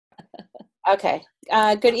Okay.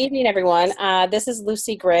 Good evening, everyone. This is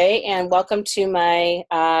Lucy Gray, and welcome to my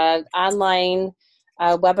online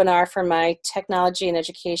webinar for my Technology and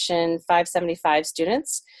Education 575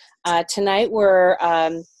 students. Tonight, we're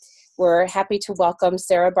happy to welcome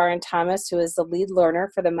Sarah Barton Thomas, who is the lead learner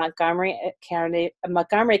for the Montgomery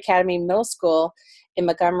Academy Middle School in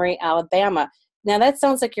Montgomery, Alabama. Now, that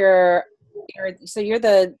sounds like you're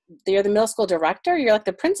the middle school director. You're like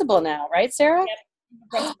the principal now, right, Sarah? Yep,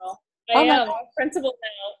 principal. I Oh my am principal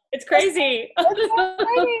now. It's crazy. It's so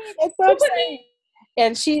exciting. It's so exciting.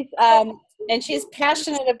 And she's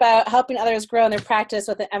passionate about helping others grow in their practice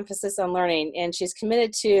with an emphasis on learning. And she's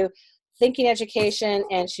committed to thinking education,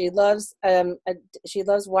 and she loves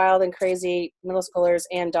wild and crazy middle schoolers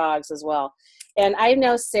and dogs as well. And I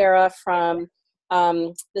know Sarah from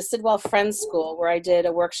the Sidwell Friends School, where I did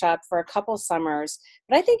a workshop for a couple summers.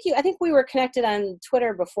 But I think we were connected on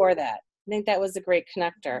Twitter before that. I think that was a great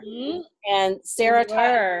connector. Mm-hmm. And Sarah taught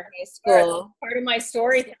at high school. Part of my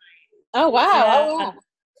story tonight. Oh wow! Yeah. Oh wow!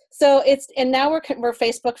 So now we're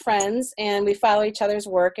Facebook friends, and we follow each other's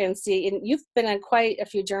work and see. And you've been on quite a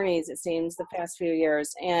few journeys, it seems, the past few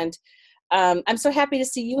years. And I'm so happy to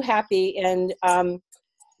see you happy and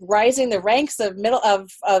rising the ranks of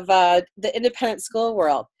the independent school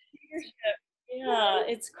world. Yeah,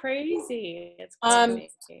 it's crazy. It's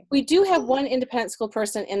crazy. We do have one independent school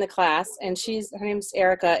person in the class, and her name's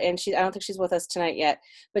Erica, and I don't think she's with us tonight yet,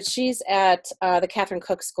 but she's at the Catherine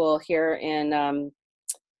Cook School here in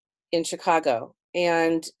Chicago.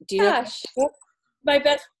 And do you know? My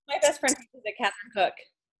best friend teaches at Catherine Cook.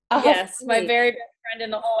 Oh, yes, my very best friend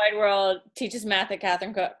in the whole wide world teaches math at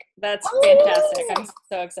Catherine Cook. That's fantastic. I'm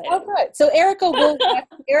so excited. Oh, good. So Erica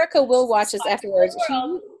will watch us afterwards.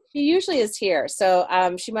 She usually is here, so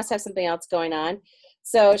she must have something else going on.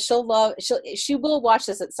 So she will watch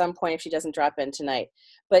this at some point if she doesn't drop in tonight.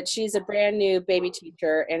 But she's a brand new baby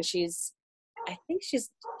teacher, and I think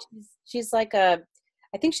she's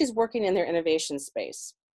working in their innovation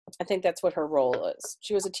space. I think that's what her role is.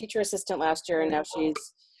 She was a teacher assistant last year, and now she's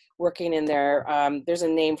working in their there's a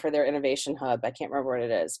name for their innovation hub. I can't remember what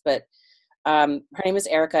it is, but her name is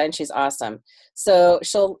Erica, and she's awesome. So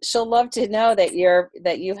she'll love to know that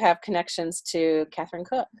you have connections to Catherine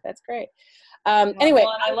Cook. That's great. Anyway,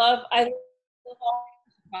 I love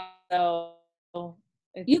so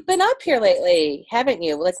you've been up here lately, haven't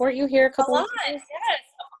you? Like, weren't you here a couple of times? Yes.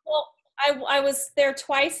 Well, I was there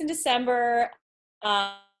twice in December.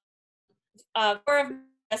 Four of my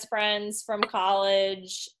best friends from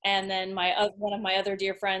college, and then one of my other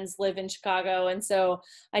dear friends live in Chicago, and so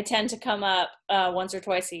I tend to come up once or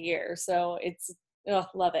twice a year. So it's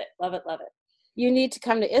love it. You need to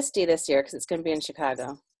come to ISTE this year because it's going to be in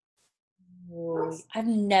Chicago. I've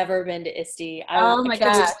never been to ISTE. Oh my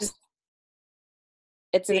gosh,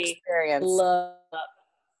 it's an experience.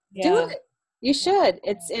 Do it. You should.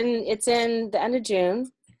 It's in the end of June,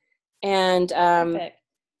 and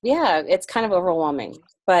yeah, it's kind of overwhelming.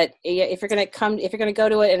 But if you're going to go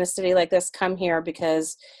to it in a city like this, come here,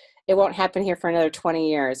 because it won't happen here for another 20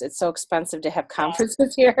 years. It's so expensive to have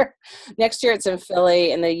conferences here. Next year it's in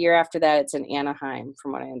Philly, and the year after that it's in Anaheim,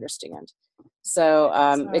 from what I understand. So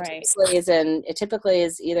it typically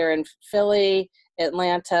is either in Philly,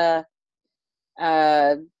 Atlanta,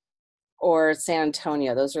 or San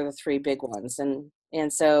Antonio. Those are the three big ones.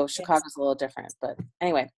 And so Chicago's a little different. But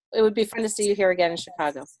anyway, it would be fun to see you here again in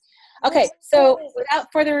Chicago. Okay, so without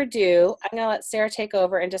further ado, I'm going to let Sarah take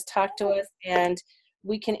over and just talk to us, and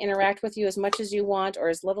we can interact with you as much as you want or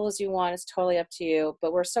as little as you want. It's totally up to you.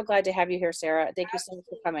 But we're so glad to have you here, Sarah. Thank you so much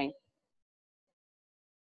for coming.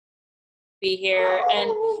 Be here.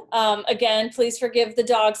 And again, please forgive the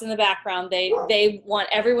dogs in the background. They want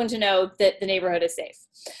everyone to know that the neighborhood is safe.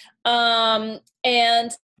 And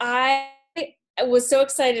I was so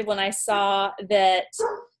excited when I saw that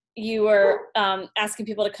you were asking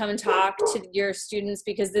people to come and talk to your students,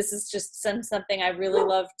 because this is just something I really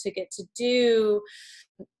love to get to do,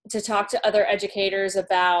 to talk to other educators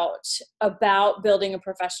about building a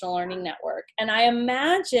professional learning network. And I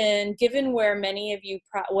imagine, given where many of you,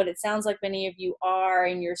 what it sounds like many of you are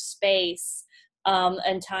in your space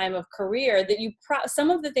and time of career, that some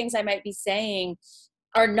of the things I might be saying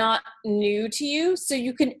are not new to you. So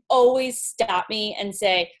you can always stop me and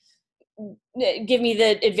say, give me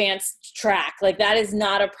the advanced track. Like, that is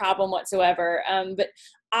not a problem whatsoever. But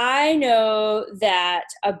I know that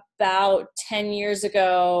about 10 years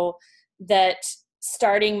ago, that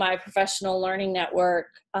starting my professional learning network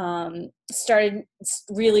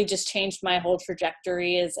really just changed my whole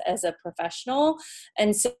trajectory as a professional.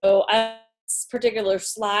 And so I particular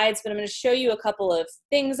slides, but I'm going to show you a couple of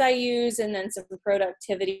things I use, and then some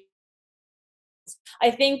productivity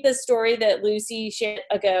I think the story that Lucy shared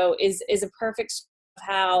ago is a perfect story of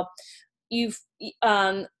how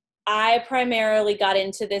I primarily got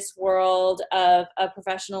into this world of a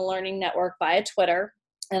professional learning network via Twitter,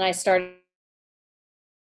 and I started,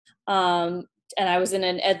 and I was in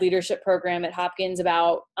an ed leadership program at Hopkins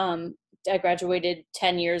about, I graduated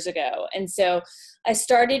 10 years ago. And so I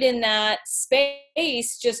started in that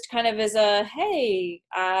space just kind of as a, hey,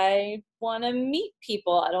 I want to meet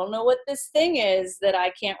people. I don't know what this thing is that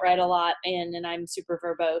I can't write a lot in, and I'm super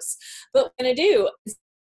verbose. But what I do is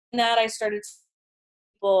that I started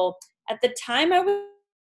people. At the time, I was an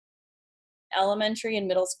elementary and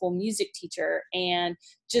middle school music teacher and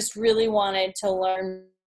just really wanted to learn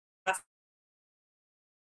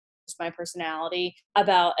my personality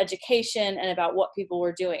about education and about what people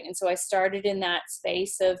were doing. And so I started in that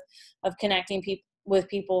space of connecting with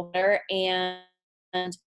people there. And,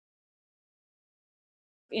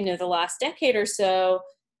 you know, the last decade or so,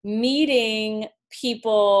 meeting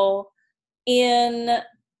people in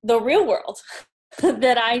the real world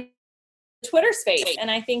that Twitter space. And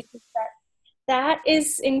I think that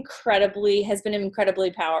has been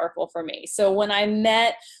incredibly powerful for me. So when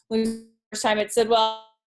the first time it said, well,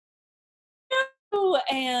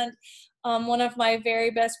 and one of my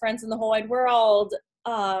very best friends in the whole wide world,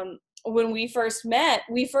 when we first met,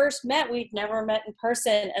 we'd never met in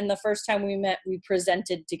person. And the first time we met, we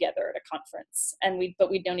presented together at a conference,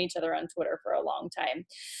 but we'd known each other on Twitter for a long time.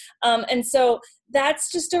 And so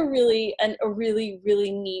that's just a really,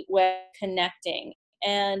 really neat way of connecting.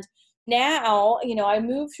 And now, you know, I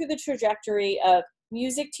moved through the trajectory of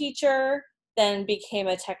music teacher, then became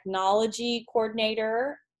a technology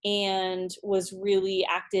coordinator, and was really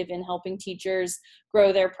active in helping teachers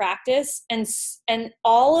grow their practice. And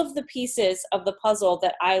all of the pieces of the puzzle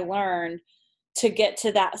that I learned to get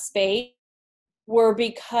to that space were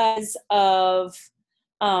because of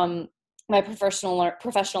my professional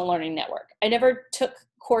learning network. I never took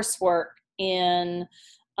coursework in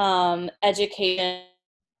education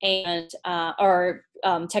and or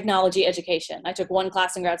technology education. I took one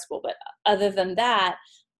class in grad school, but other than that,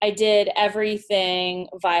 I did everything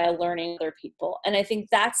via learning other people. And I think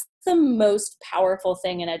that's the most powerful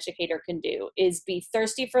thing an educator can do, is be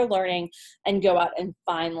thirsty for learning and go out and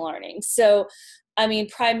find learning. So, I mean,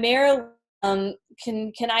 primarily,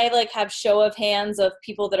 can I like have show of hands of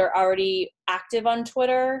people that are already active on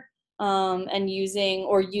Twitter and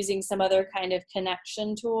using some other kind of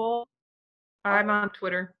connection tool? I'm on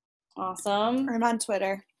Twitter. Awesome. I'm on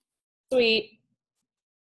Twitter. Sweet.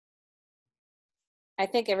 I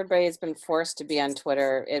think everybody has been forced to be on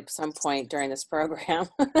Twitter at some point during this program.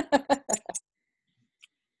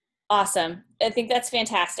 Awesome. I think that's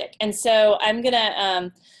fantastic. And so I'm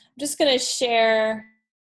just gonna share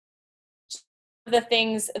the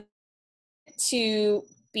things to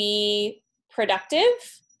be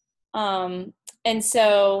productive. And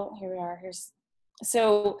so here we are.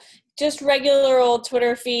 So just regular old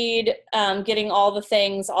Twitter feed, getting all the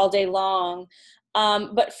things all day long.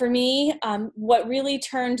 But for me, what really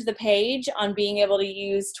turned the page on being able to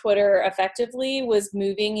use Twitter effectively was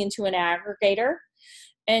moving into an aggregator.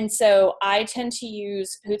 And so I tend to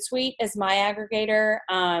use Hootsuite as my aggregator.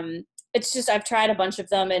 It's just, I've tried a bunch of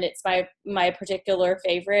them and it's my particular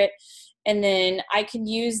favorite. And then I can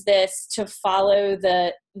use this to follow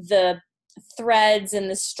the threads and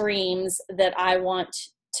the streams that I want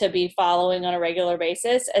to be following on a regular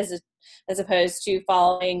basis, as opposed to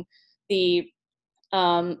following the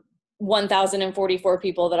 1,044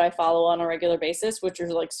 people that I follow on a regular basis, which are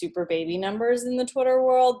like super baby numbers in the Twitter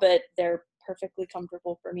world, but they're perfectly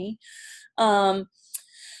comfortable for me. But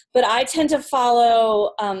I tend to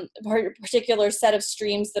follow a particular set of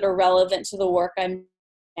streams that are relevant to the work I'm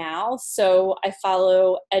now. So I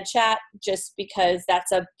follow EdChat just because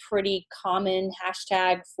that's a pretty common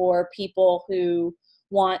hashtag for people who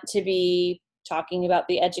want to be talking about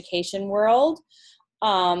the education world.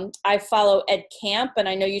 I follow EdCamp, and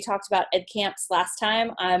I know you talked about EdCamps last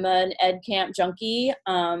time. I'm an EdCamp junkie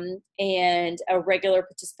and a regular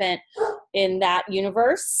participant in that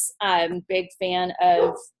universe. I'm a big fan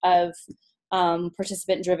of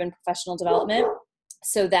participant-driven professional development.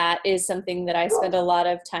 So that is something that I spend a lot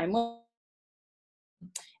of time with.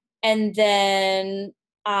 And then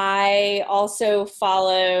I also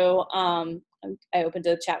follow, I opened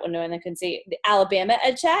a chat window and I can see the Alabama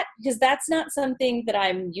Ed Chat, because that's not something that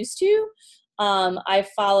I'm used to. I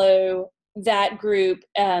follow that group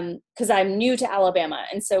because I'm new to Alabama.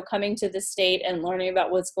 And so coming to the state and learning about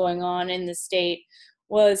what's going on in the state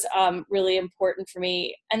was really important for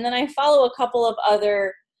me. And then I follow a couple of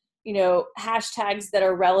other, hashtags that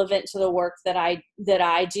are relevant to the work that I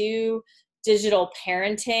do. digital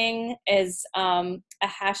parenting is a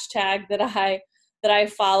hashtag that I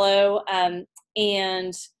follow,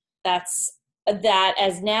 and that's that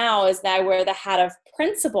as now as I wear the hat of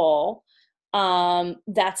principal.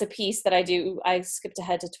 That's a piece that I do. I skipped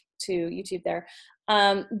ahead to YouTube there.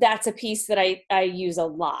 That's a piece that I use a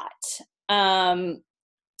lot. And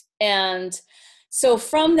so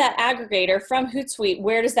from that aggregator, from Hootsuite,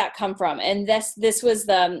 where does that come from? And this was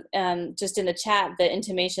the just in the chat, the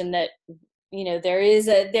intimation that, you know, there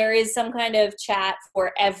is some kind of chat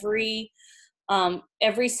for every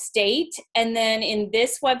state. And then in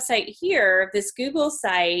this website here, this Google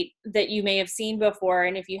site that you may have seen before,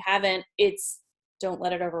 and if you haven't, don't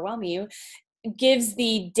let it overwhelm you, gives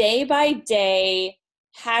the day-by-day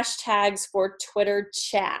hashtags for Twitter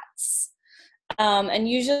chats. And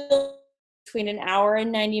usually between an hour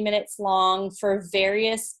and 90 minutes long for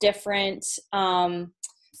various different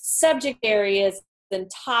subject areas and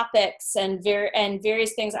topics and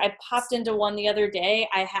various things. I popped into one the other day.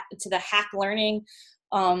 To the hack learning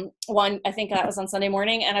one. I think that was on Sunday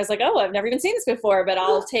morning, and I was like, "Oh, I've never even seen this before, but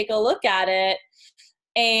I'll take a look at it."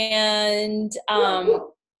 And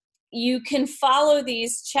you can follow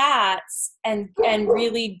these chats and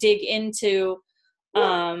really dig into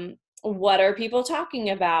what are people talking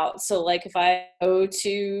about. So, like, if I go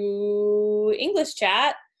to English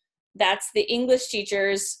chat, that's the English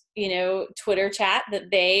teachers, you know, Twitter chat that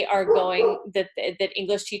they are going, that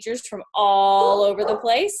English teachers from all over the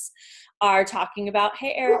place are talking about.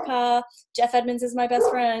 Hey, Erica, Jeff Edmonds is my best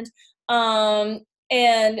friend. And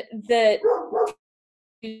that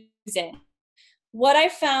what I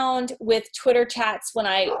found with Twitter chats when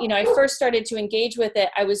I first started to engage with it,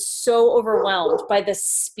 I was so overwhelmed by the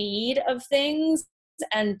speed of things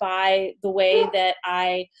and by the way that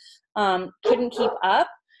I couldn't keep up.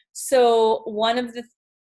 So one of the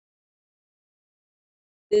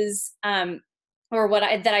is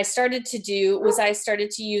that I started to do was I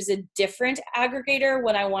started to use a different aggregator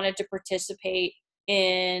when I wanted to participate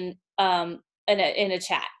in a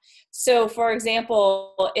chat. So, for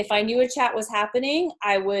example, if I knew a chat was happening,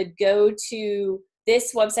 I would go to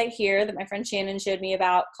this website here that my friend Shannon showed me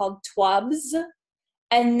about called Twubs,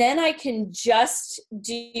 and then I can just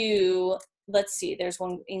do. Let's see, there's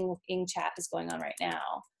one in chat is going on right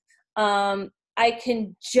now. I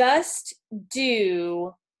can just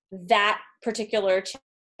do that particular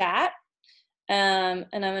chat. And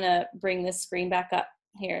I'm going to bring this screen back up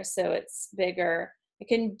here so it's bigger. I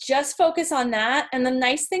can just focus on that. And the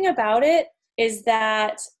nice thing about it is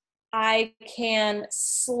that I can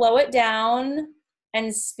slow it down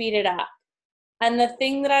and speed it up. And the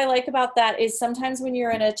thing that I like about that is sometimes when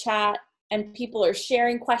you're in a chat and people are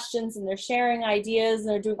sharing questions and they're sharing ideas and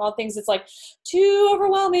they're doing all things, it's like too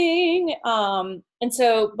overwhelming. And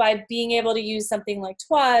so by being able to use something like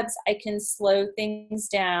Twubs, I can slow things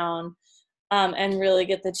down and really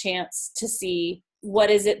get the chance to see what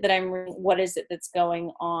is it that's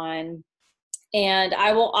going on. And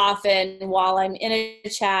I will often, while I'm in a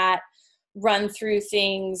chat, run through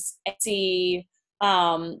things and see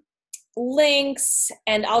links,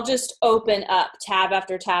 and I'll just open up tab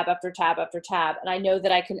after tab after tab after tab. And I know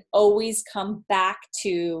that I can always come back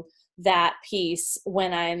to that piece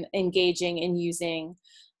when I'm engaging and using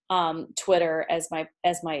Twitter as my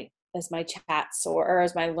chat source or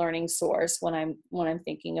as my learning source when I'm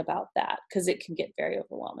thinking about that, because it can get very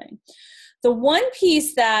overwhelming. The one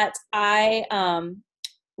piece that I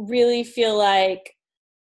really feel like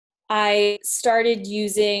I started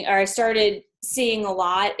seeing a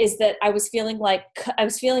lot is that I was feeling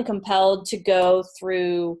compelled to go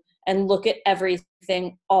through and look at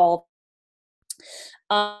everything all.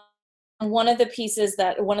 One of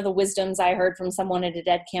the wisdoms I heard from someone at a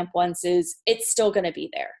dead camp once is it's still going to be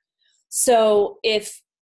there. So if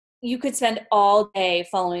you could spend all day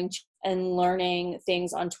following and learning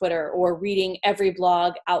things on Twitter or reading every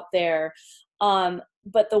blog out there,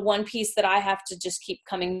 but the one piece that I have to just keep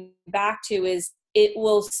coming back to is it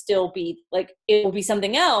will still be it will be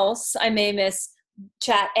something else. I may miss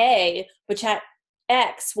chat A, but chat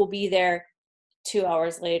X will be there 2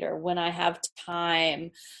 hours later when I have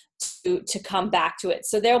time to come back to it.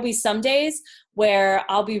 So there'll be some days where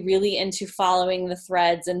I'll be really into following the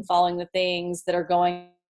threads and following the things that are going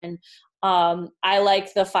on. I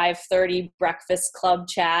like the 5:30 breakfast club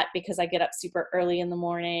chat because I get up super early in the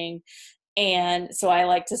morning. And so I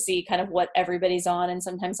like to see kind of what everybody's on, and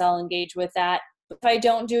sometimes I'll engage with that. If I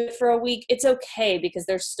don't do it for a week, it's okay because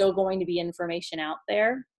there's still going to be information out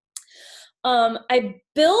there. I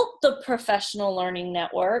built the Professional Learning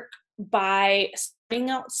Network by starting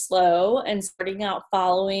out slow and starting out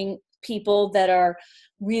following people that are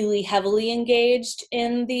really heavily engaged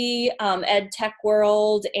in the ed tech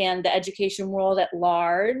world and the education world at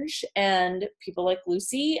large, and people like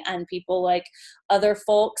Lucy and people like other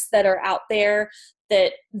folks that are out there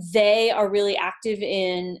that they are really active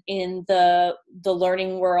in the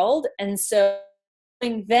learning world. And so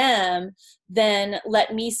them then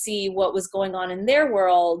let me see what was going on in their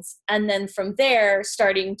worlds, and then from there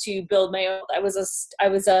starting to build my own. I was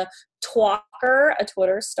a talker, a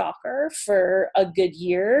Twitter stalker for a good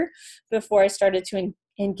year before I started to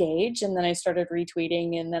engage, and then I started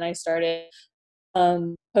retweeting, and then I started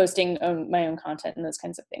posting my own content and those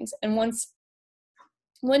kinds of things. And once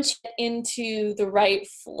you get into the right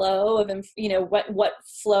flow of, what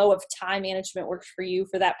flow of time management works for you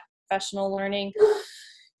for that professional learning,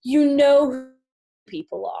 who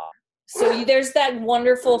people are. So there's that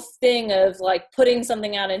wonderful thing of like putting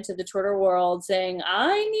something out into the Twitter world saying,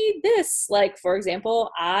 I need this. Like, for example,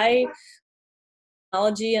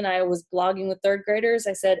 technology, and I was blogging with third graders.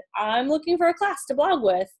 I said, I'm looking for a class to blog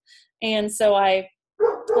with. And so I,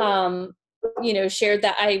 shared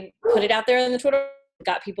that. I put it out there in the Twitter,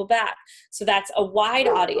 got people back. So that's a wide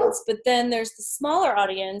audience. But then there's the smaller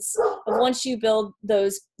audience of once you build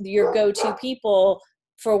your go-to people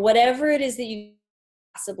for whatever it is that you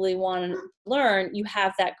possibly want to learn, you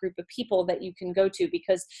have that group of people that you can go to,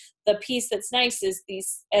 because the piece that's nice is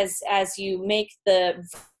these, as you make the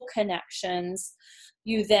connections,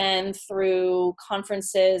 you then through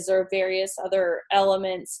conferences or various other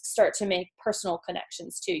elements start to make personal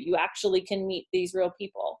connections too. You actually can meet these real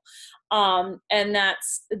people. And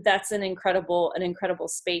that's an incredible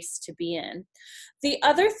space to be in. The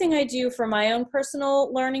other thing I do for my own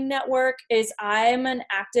personal learning network is I'm an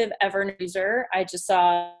active Evernote user. I just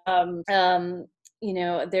saw,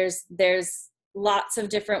 there's lots of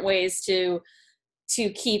different ways to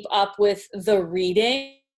keep up with the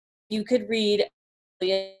reading. You could read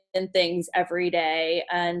things every day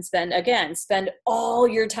and spend all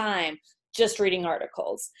your time just reading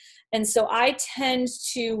articles. And so I tend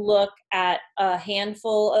to look at a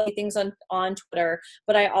handful of things on Twitter,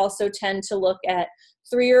 but I also tend to look at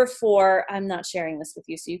 3 or 4. I'm not sharing this with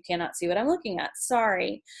you, so you cannot see what I'm looking at.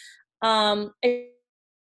 Sorry.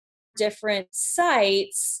 Different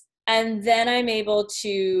sites, and then I'm able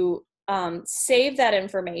to save that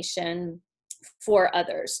information for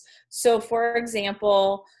others. So for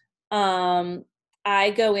example,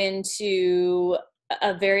 I go into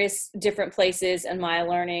various different places in my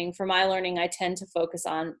learning. For my learning, I tend to focus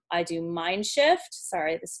on, I do Mindshift.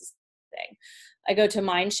 Sorry, this is the thing. I go to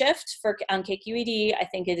Mindshift on KQED. I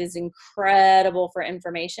think it is incredible for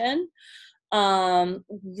information.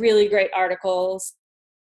 Really great articles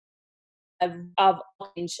of a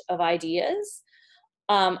range of ideas.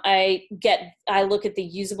 I look at the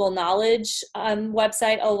Usable Knowledge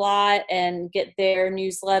website a lot and get their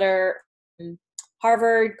newsletter.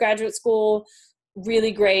 Harvard Graduate School,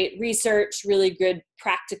 really great research, really good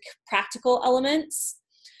practical elements.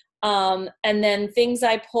 And then things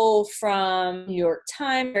I pull from New York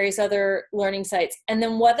Times, various other learning sites. And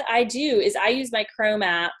then what I do is I use my Chrome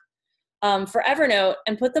app for Evernote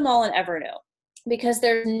and put them all in Evernote, because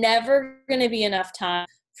there's never going to be enough time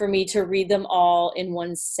for me to read them all in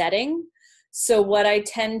one setting. So what I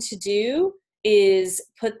tend to do is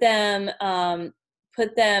put them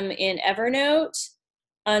in Evernote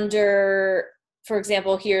under, for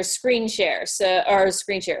example, here, screen share,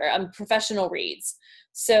 professional reads.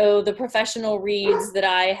 So the professional reads that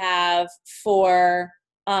I have for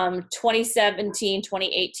 2017,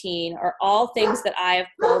 2018 are all things that I have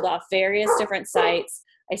pulled off various different sites.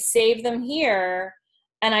 I save them here,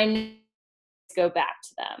 and I go back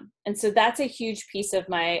to them. And so that's a huge piece of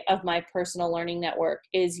my personal learning network,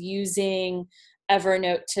 is using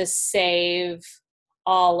Evernote to save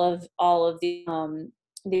all of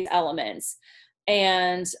these elements.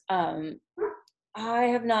 And I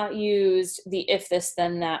have not used the if this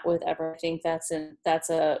then that with Evernote. I think that's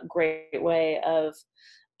a great way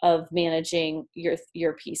of managing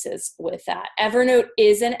your pieces with that. Evernote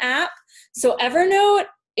is an app. So Evernote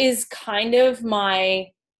is kind of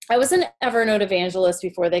I was an Evernote evangelist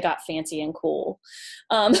before they got fancy and cool,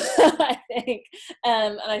 I think,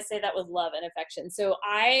 and I say that with love and affection. So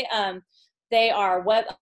they are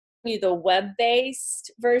the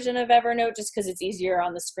web-based version of Evernote, just because it's easier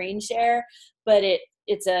on the screen share, but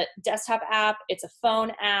it's a desktop app, it's a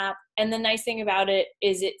phone app, and the nice thing about it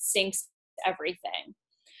is it syncs everything.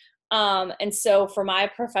 And so for my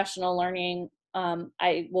professional learning,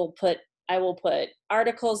 I will put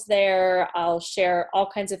articles there. I'll share all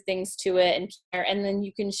kinds of things to it, and then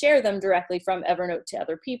you can share them directly from Evernote to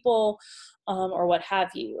other people, or what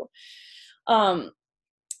have you.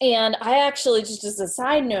 And I actually, just as a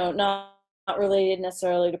side note, not related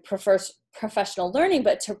necessarily to professional learning,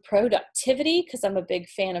 but to productivity, because I'm a big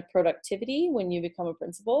fan of productivity when you become a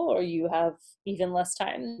principal or you have even less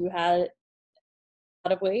time. You had a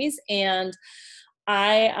lot of ways. And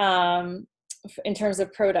I, in terms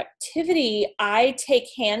of productivity, I take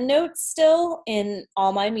hand notes still in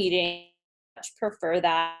all my meetings. I much prefer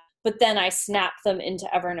that. But then I snap them into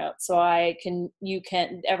Evernote. So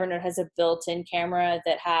Evernote has a built-in camera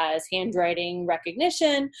that has handwriting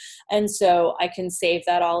recognition. And so I can save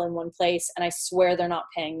that all in one place. And I swear they're not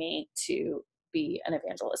paying me to be an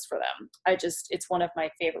evangelist for them. It's one of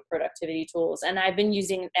my favorite productivity tools. And I've been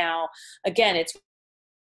using it now. Again, it's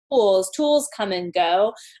tools come and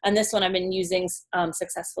go. And this one I've been using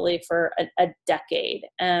successfully for a decade.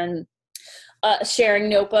 And sharing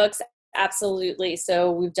notebooks, absolutely.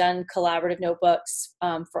 So we've done collaborative notebooks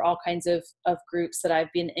for all kinds of groups that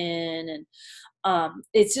I've been in. And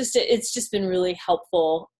it's just been really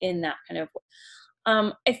helpful in that kind of way.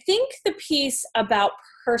 I think the piece about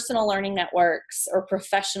personal learning networks or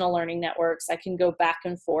professional learning networks, I can go back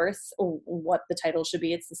and forth what the title should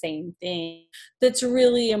be. It's the same thing. That's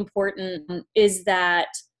really important is that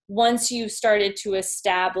once you've started to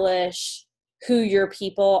establish who your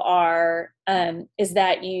people are, is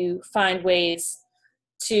that you find ways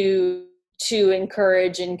to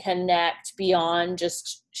encourage and connect beyond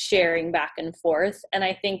just sharing back and forth. And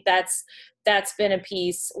I think that's been a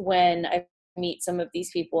piece when I meet some of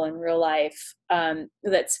these people in real life,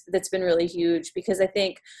 that's been really huge, because I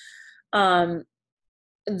think as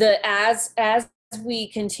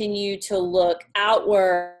we continue to look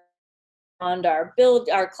outward beyond our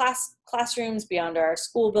classrooms, beyond our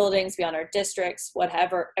school buildings, beyond our districts,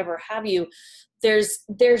 whatever ever have you, there's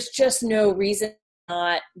just no reason to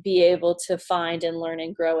not be able to find and learn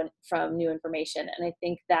and grow from new information. And I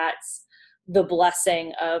think that's the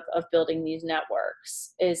blessing of building these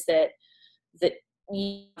networks, is that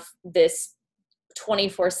you have this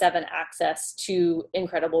 24/7 access to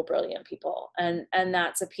incredible, brilliant people. And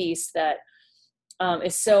that's a piece that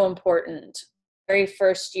is so important. Very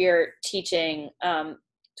first year teaching,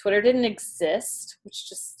 Twitter didn't exist, which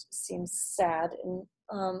just seems sad and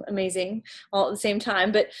amazing all at the same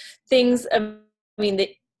time. But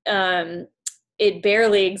it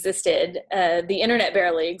barely existed. The internet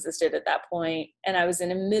barely existed at that point. And I was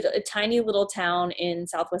in a tiny little town in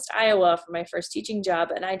Southwest Iowa for my first teaching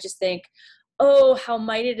job. And I just think, oh, how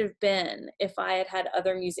might it have been if I had had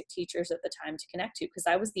other music teachers at the time to connect to, because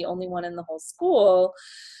I was the only one in the whole school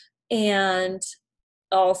and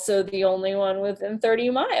also the only one within 30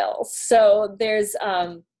 miles. So there's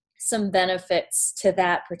some benefits to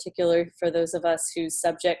that, particularly for those of us whose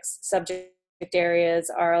subject areas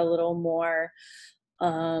are a little more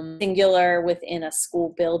singular within a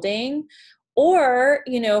school building, or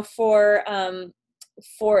for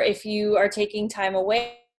if you are taking time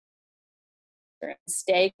away,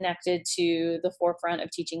 stay connected to the forefront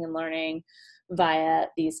of teaching and learning via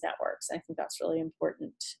these networks. I think that's really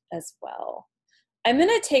important as well. I'm going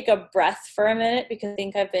to take a breath for a minute because I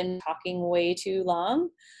think I've been talking way too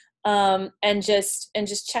long, and just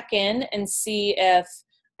check in and see if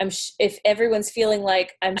everyone's feeling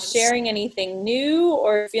like I'm sharing anything new,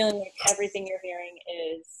 or feeling like everything you're hearing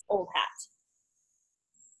is old hat.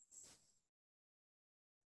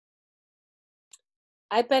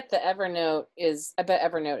 I bet Evernote is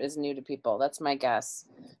new to people. That's my guess.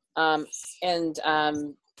 The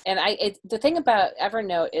thing about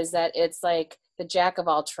Evernote is that it's like the jack of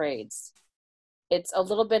all trades. It's a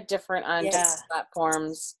little bit different on different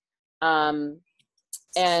platforms.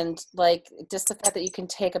 And like just the fact that you can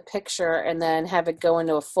take a picture and then have it go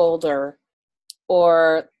into a folder,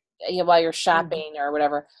 or while you're shopping or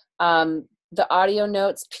whatever. The audio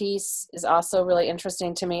notes piece is also really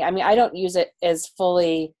interesting to me. I mean, I don't use it as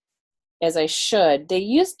fully as I should.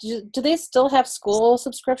 Do they still have school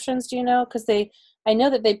subscriptions? Do you know? Because I know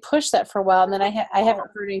that they pushed that for a while, and then I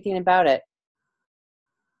haven't heard anything about it.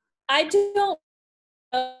 I don't.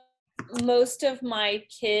 Most of my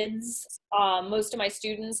kids, most of my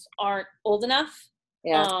students aren't old enough.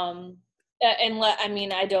 Yeah.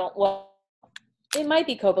 I don't. Well, it might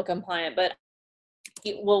be COPA compliant, but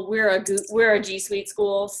we're a G Suite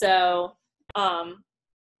school, so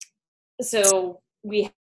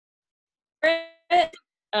we.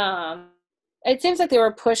 It seems like they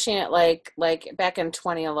were pushing it like back in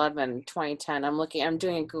 2011, 2010. I'm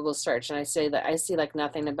doing a Google search, and I see like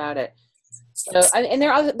nothing about it. So, and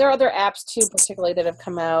there are other apps too, particularly that have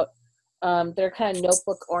come out. They're kind of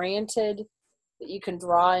notebook oriented, that you can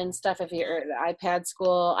draw and stuff. If you're at an iPad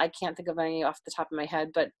school, I can't think of any off the top of my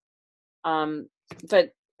head, but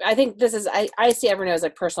I think this is, I see Evernote as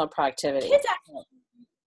like personal productivity. Kids actually,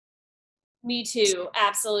 me too,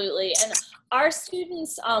 absolutely. And our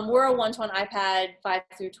students, we're a 1-to-1 iPad 5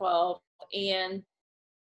 through 12, and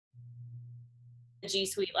the G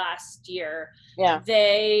Suite last year. Yeah.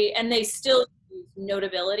 They still use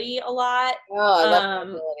Notability a lot. Oh, I love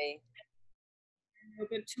Notability.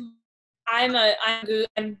 I'm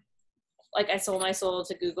like, I sold my soul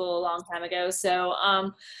to Google a long time ago. So,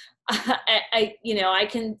 but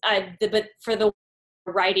for the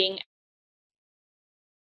writing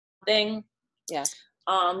thing, yeah,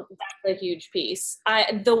 that's a huge piece.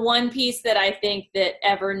 The one piece that I think that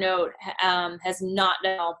Evernote has not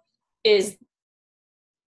done is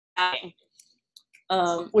writing,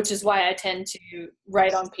 which is why I tend to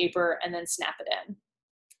write on paper and then snap it in.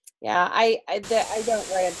 Yeah, I don't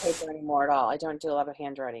write on paper anymore at all. I don't do a lot of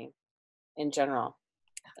handwriting in general,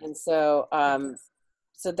 and so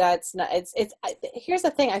so that's not. Here's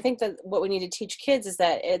the thing. I think that what we need to teach kids is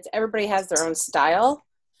that everybody has their own style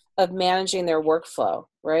of managing their workflow,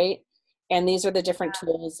 right? And these are the different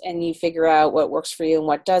tools, and you figure out what works for you and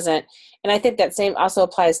what doesn't. And I think that same also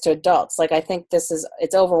applies to adults. Like, I think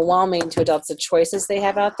it's overwhelming to adults, the choices they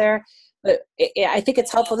have out there. But I think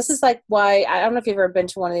it's helpful. This is like why, I don't know if you've ever been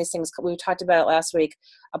to one of these things. We talked about it last week,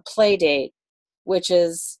 a play date, which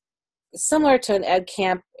is similar to an ed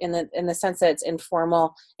camp in the sense that it's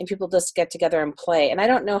informal and people just get together and play. And I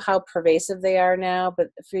don't know how pervasive they are now, but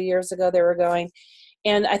a few years ago they were going.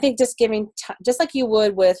 And I think just giving, just like you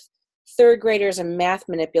would with third graders and math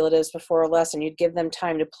manipulatives before a lesson, you'd give them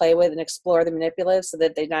time to play with and explore the manipulatives so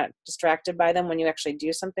that they're not distracted by them when you actually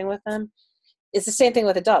do something with them. It's the same thing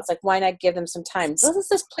with adults. Like, why not give them some time? Let's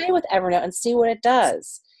just play with Evernote and see what it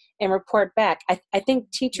does and report back. I think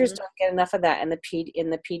teachers don't get enough of that in the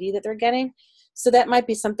PD that they're getting. So that might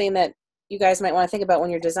be something that you guys might want to think about when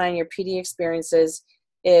you're designing your PD experiences,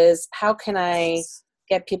 is how can I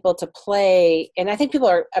get people to play? And I think people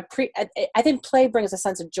are I think play brings a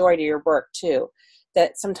sense of joy to your work too,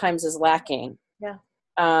 that sometimes is lacking. Yeah.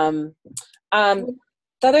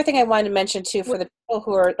 The other thing I wanted to mention too, for the people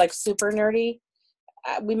who are like super nerdy,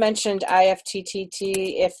 we mentioned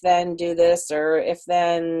IFTTT, if then do this, or if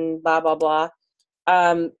then blah, blah, blah.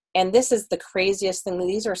 And this is the craziest thing.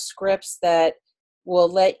 These are scripts that will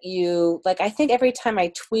let you, like, I think every time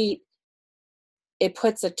I tweet, it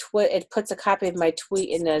puts a copy of my tweet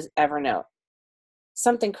in Evernote.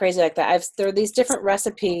 Something crazy like that. There are these different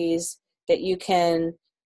recipes that you can,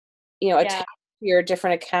 attach to your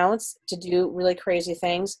different accounts to do really crazy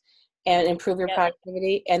things and improve your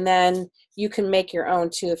productivity. And then you can make your own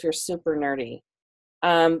too if you're super nerdy.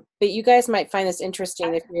 But you guys might find this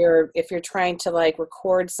interesting if you're trying to like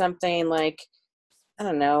record something like, I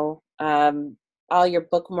don't know, all your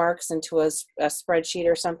bookmarks into a spreadsheet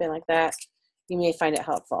or something like that. You may find it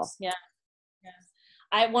helpful. Yeah.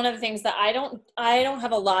 One of the things that I don't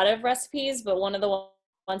have a lot of recipes, but one of the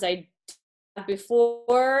ones I did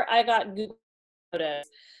before I got Google Photos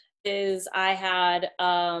is I had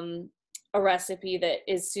a recipe that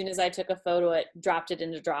as soon as I took a photo, it dropped it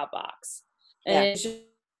into Dropbox. And it's just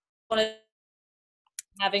one of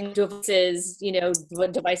having devices,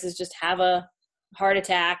 devices just have a heart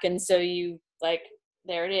attack. And so you like,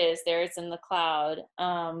 there it is, there it's in the cloud.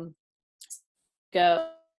 Go.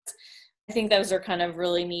 I think those are kind of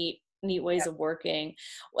really neat ways of working.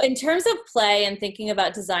 In terms of play and thinking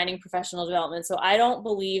about designing professional development, so I don't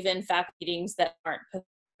believe in faculty meetings that aren't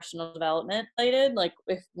professional development related. Like,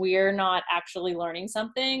 if we're not actually learning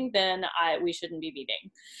something, then we shouldn't be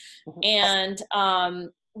meeting. And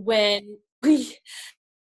when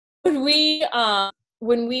we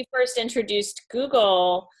first introduced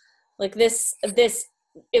Google, like this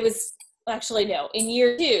it was actually no, in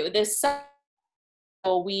year 2,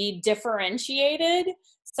 we differentiated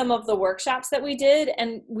some of the workshops that we did,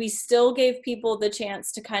 and we still gave people the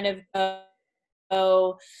chance to kind of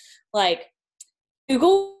go like,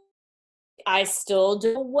 Google, I still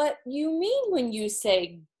do what you mean when you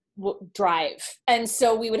say drive. And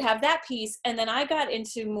so we would have that piece. And then I got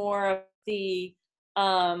into more of the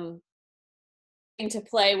to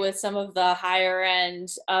play with some of the higher end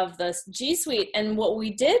of the G Suite. And what we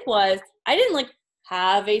did was, I didn't like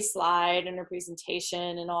have a slide and a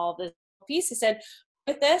presentation and all this piece. I said,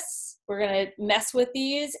 with this, we're going to mess with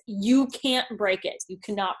these. You can't break it. You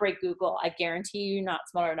cannot break Google. I guarantee you're not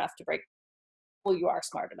smart enough to break Google. You are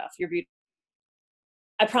smart enough. You're beautiful.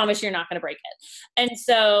 I promise you're not going to break it. And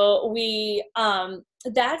so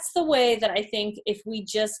that's the way that I think if we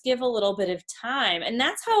just give a little bit of time, and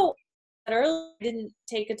that's how I didn't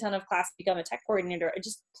take a ton of class to become a tech coordinator. I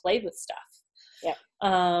just played with stuff. Yeah.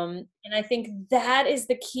 And I think that is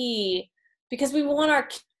the key, because we want our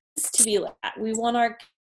to be like that. We want our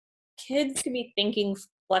kids to be thinking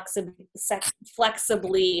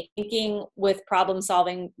flexibly, thinking with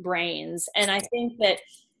problem-solving brains. And I think that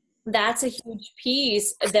that's a huge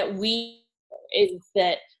piece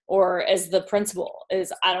that or as the principal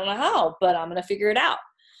is, I don't know how, but I'm going to figure it out.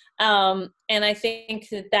 And I think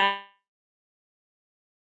that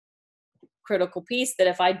critical piece, that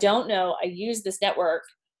if I don't know, I use this network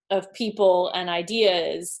of people and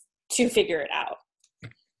ideas to figure it out.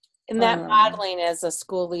 And that modeling as a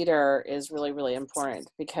school leader is really, really important,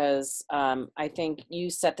 because I think you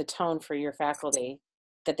set the tone for your faculty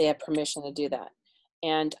that they have permission to do that.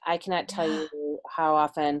 And I cannot tell you how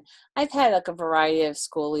often I've had like a variety of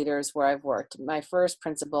school leaders where I've worked. My first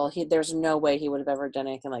principal, there's no way he would have ever done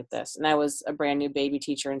anything like this. And I was a brand new baby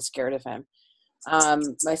teacher and scared of him.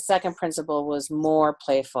 My second principal was more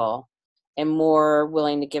playful and more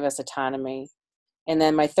willing to give us autonomy. And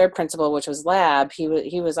then my third principal, which was lab, he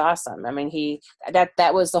was awesome. I mean,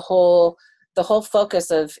 that was the whole focus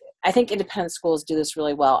of, I think independent schools do this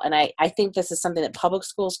really well. And I think this is something that public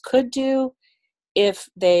schools could do if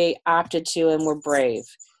they opted to and were brave.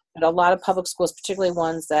 But a lot of public schools, particularly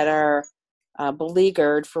ones that are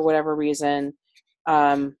beleaguered for whatever reason,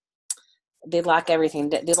 they lock everything.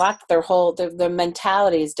 They lock their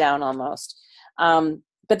mentalities down almost.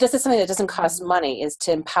 But this is something that doesn't cost money, is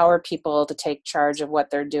to empower people to take charge of what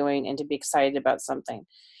they're doing and to be excited about something.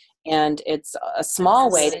 And it's a small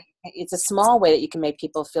way that you can make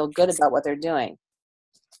people feel good about what they're doing,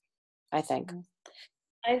 I think.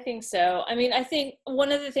 I think so. I mean, I think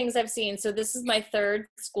one of the things I've seen, so this is my third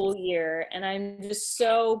school year, and I'm just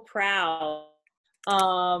so proud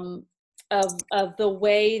of the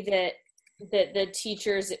way that the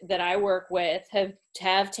teachers that I work with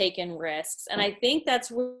have taken risks. And I think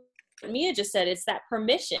that's what Mia just said. It's that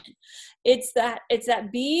permission. It's that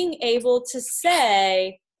being able to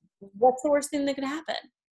say, what's the worst thing that could happen?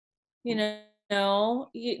 They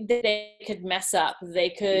could mess up. They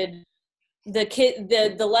could,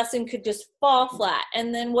 the lesson could just fall flat.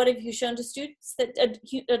 And then what have you shown to students? That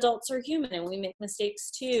adults are human and we make mistakes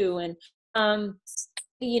too. And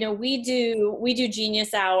we do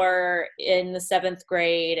Genius Hour in the 7th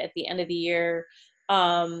grade at the end of the year.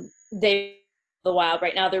 They the Wild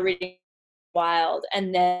right now. They're reading Wild,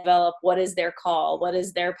 and then develop what is their call, what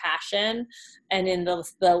is their passion, and in the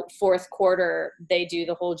 4th quarter they do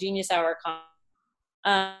the whole Genius Hour.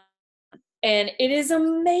 And it is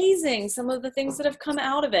amazing some of the things that have come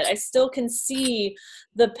out of it. I still can see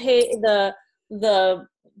the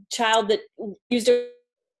child that used to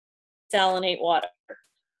salinate water.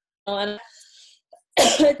 And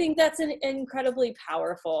I think that's an incredibly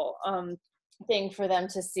powerful thing for them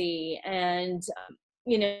to see. And,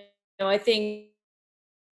 I think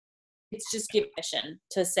it's just give permission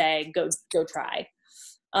to say, go try,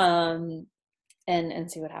 and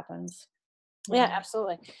see what happens. Yeah,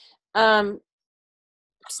 absolutely. So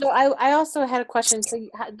I also had a question. So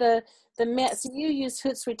so you use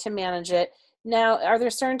Hootsuite to manage it. Now, are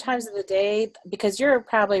there certain times of the day, because you're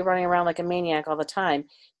probably running around like a maniac all the time,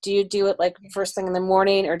 do you do it like first thing in the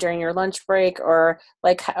morning or during your lunch break, or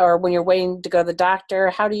when you're waiting to go to the doctor?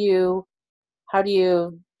 How do you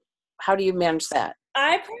manage that?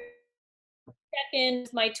 I check in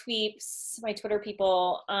with my tweeps, my Twitter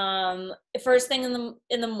people, first thing in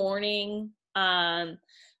the morning, on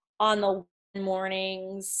the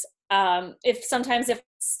mornings. If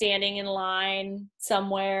standing in line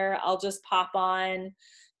somewhere, I'll just pop on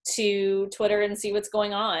to Twitter and see what's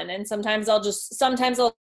going on. And sometimes I'll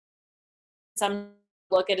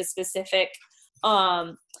look at a specific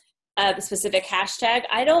hashtag.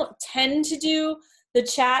 I don't tend to do the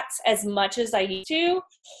chats as much as I used to,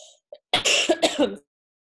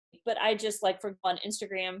 but I just, like, for on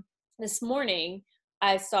Instagram this morning,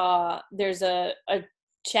 I saw there's a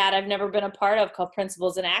chat I've never been a part of called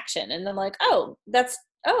Principals in Action. And I'm like, and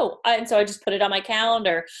so I just put it on my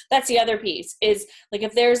calendar. That's the other piece, is like,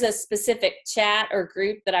 if there's a specific chat or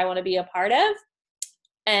group that I want to be a part of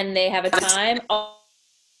and they have a time, I'll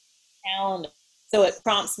calendar. So it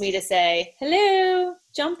prompts me to say, hello,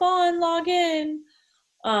 jump on, log in.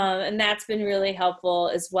 And that's been really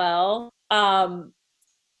helpful as well. I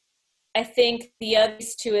think the other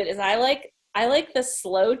piece to it is I like the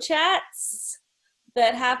slow chats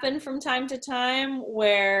that happen from time to time,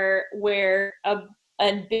 where a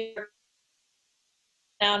big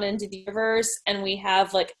down into the universe, and we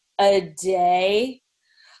have like a day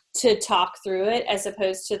to talk through it, as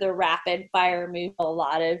opposed to the rapid fire move a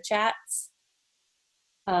lot of chats.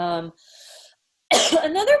 Another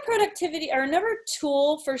productivity or another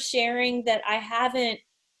tool for sharing that I haven't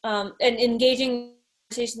and engaging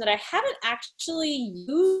conversation that I haven't actually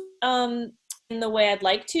used in the way I'd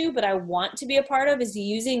like to, but I want to be a part of, is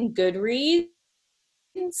using Goodreads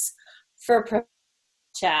for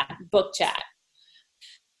book chat.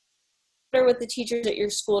 With the teachers at your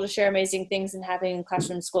school to share amazing things and having in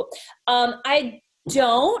classroom school. I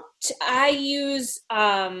use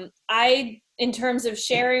in terms of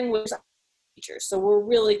sharing with teachers. So we're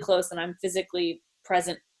really close and I'm physically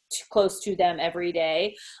present close to them every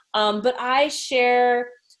day. But we share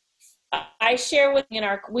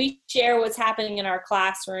what's happening in our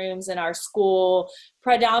classrooms in our school,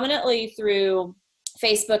 predominantly through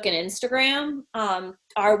Facebook and Instagram.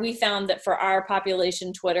 We found that for our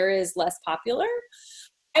population, Twitter is less popular.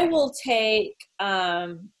 I will take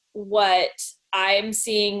what I'm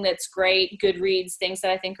seeing that's great, Goodreads, things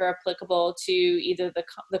that I think are applicable to either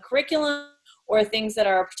the curriculum or things that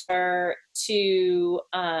are to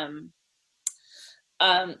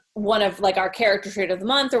one of like our character trait of the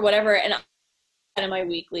month or whatever, and my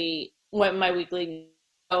weekly.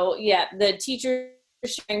 Oh yeah, the teacher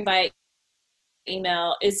sharing by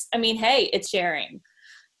email is, hey, it's sharing.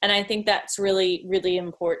 And I think that's really, really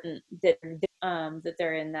important that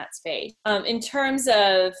they're in that space. In terms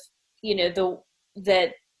of, the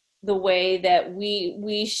way that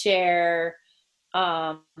we share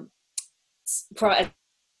to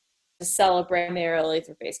celebrate primarily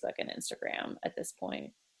through Facebook and Instagram at this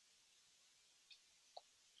point.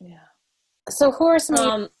 Yeah. So who are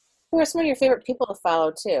some of your favorite people to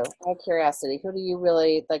follow too? Out of curiosity, who do you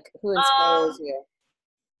really like? Who inspires you?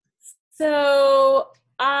 So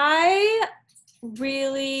I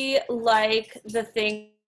really like the things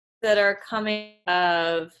that are coming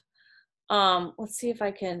of, let's see if I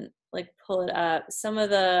can pull it up. Some of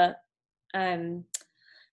the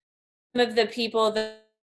people that,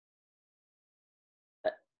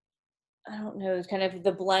 I don't know, kind of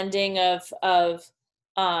the blending of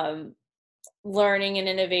learning and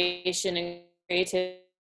innovation and creativity.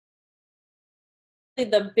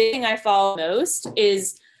 The big thing I follow most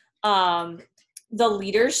is the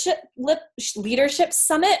leadership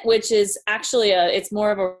summit, which is actually it's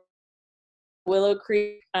more of a Willow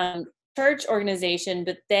Creek church organization,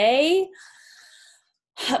 but they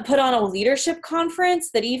put on a leadership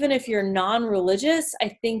conference that even if you're non-religious,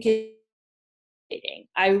 I think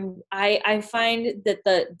I find that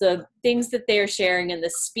the things that they're sharing and the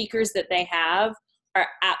speakers that they have are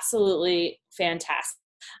absolutely fantastic.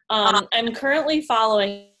 I'm currently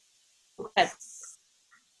following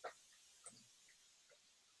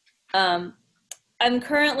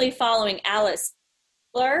Alice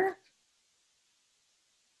Miller.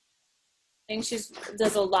 I think she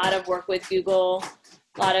does a lot of work with Google,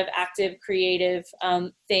 a lot of active creative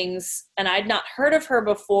things, and I'd not heard of her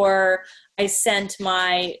before. I sent some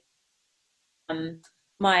of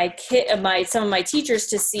my teachers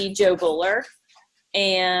to see Joe Bowler,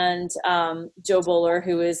 and Joe Bowler,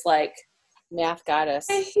 who is like math goddess,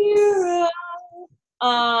 a hero.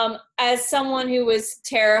 As someone who was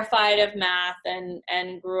terrified of math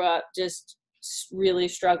and grew up just really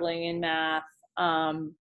struggling in math,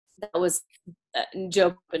 that was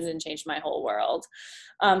Joe and changed my whole world.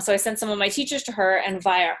 So I sent some of my teachers to her, and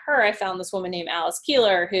via her, I found this woman named Alice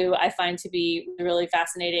Keeler, who I find to be really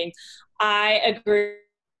fascinating. I agree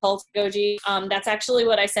with Goji. That's actually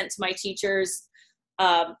what I sent to my teachers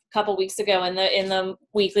a couple weeks ago in the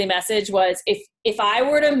weekly message was, if I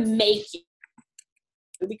were to make you,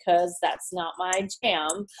 because that's not my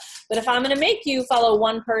jam, but if I'm going to make you follow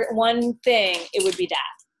one thing, it would be that.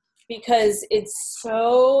 Because it's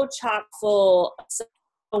so chock full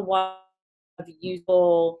of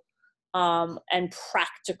useful and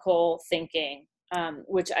practical thinking,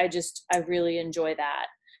 which I really enjoy that.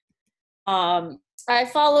 I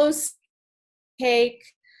follow Cake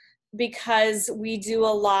because we do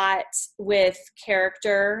a lot with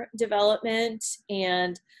character development,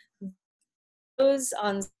 and those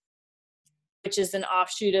on, which is an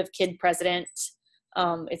offshoot of Kid President.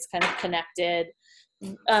 It's kind of connected.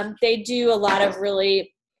 They do a lot of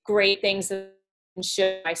really great things that can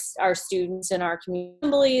show our students in our community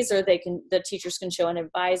assemblies, or the teachers can show an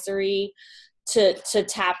advisory to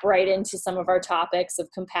tap right into some of our topics of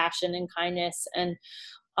compassion and kindness and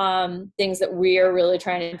things that we are really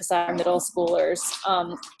trying to emphasize our middle schoolers.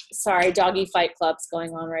 Sorry, doggy fight club's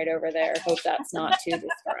going on right over there. Hope that's not too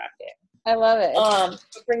distracting. I love it.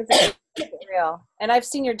 It brings it real. And I've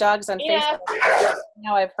seen your dogs on Facebook.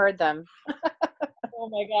 Now I've heard them. Oh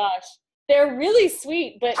my gosh. They're really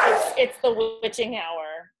sweet, but it's the witching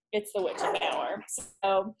hour. It's the witching hour.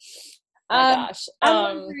 So My gosh.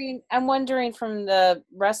 I'm wondering from the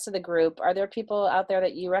rest of the group, are there people out there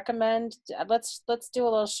that you recommend? Let's do a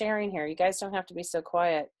little sharing here. You guys don't have to be so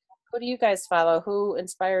quiet. Who do you guys follow? Who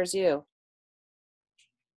inspires you?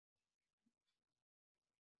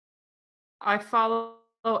 I follow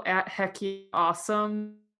at Hecky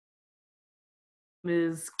Awesome.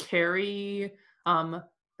 Ms. Carrie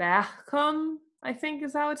Backham, I think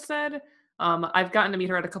is how it's said. I've gotten to meet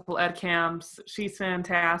her at a couple ed camps. She's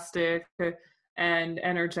fantastic and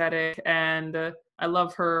energetic, and I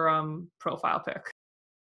love her profile pic.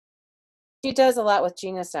 She does a lot with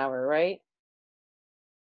Genius Hour, right?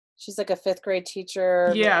 She's like a 5th grade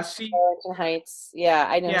teacher. Yeah, Arlington Heights. Yeah,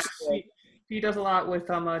 I know. Yeah, she does a lot with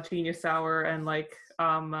Genius Hour, and like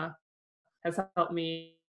has helped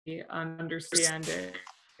me understand it.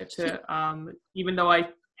 Even though I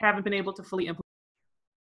haven't been able to fully implement.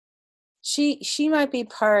 She might be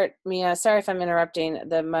part, Mia. Sorry if I'm interrupting.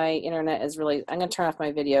 My internet is really. I'm gonna turn off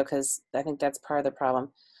my video because I think that's part of the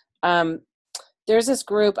problem. There's this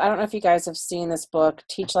group. I don't know if you guys have seen this book,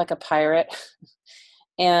 Teach Like a Pirate,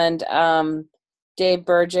 and Dave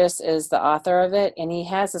Burgess is the author of it, and he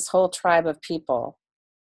has this whole tribe of people.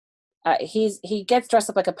 He gets dressed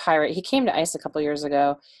up like a pirate. He came to ICE a couple years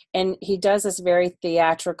ago, and he does this very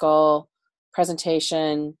theatrical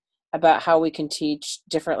presentation about how we can teach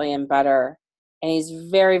differently and better. And he's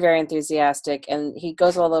very, very enthusiastic, and he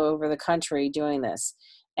goes all over the country doing this.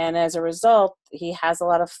 And as a result, he has a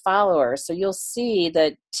lot of followers. So you'll see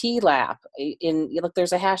that TLAP, look,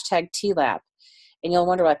 there's a hashtag TLAP, and you'll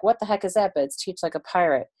wonder, like, what the heck is that? But it's Teach Like a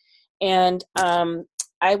Pirate. And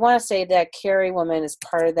I want to say that Carrie Woman is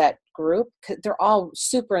part of that group. They're all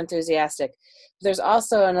super enthusiastic. There's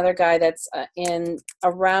also another guy that's in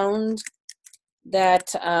around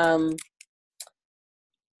that,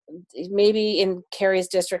 maybe in Carrie's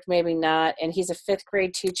district, maybe not. And he's a 5th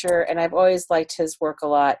grade teacher, and I've always liked his work a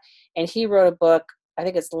lot. And he wrote a book, I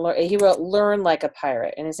think he wrote Learn Like a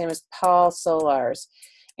Pirate, and his name is Paul Solars.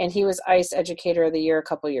 And he was ICE Educator of the Year a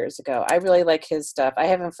couple years ago. I really like his stuff. I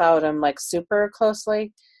haven't followed him like super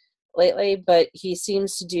closely lately, but he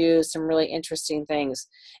seems to do some really interesting things.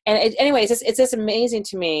 And anyways, it's just amazing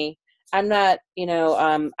to me. I'm not going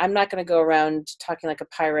to go around talking like a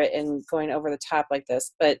pirate and going over the top like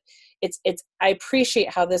this, but I appreciate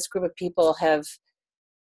how this group of people have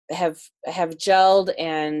gelled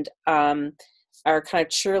and are kind of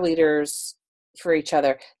cheerleaders for each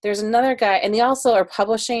other. There's another guy, and they also are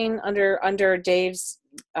publishing under Dave's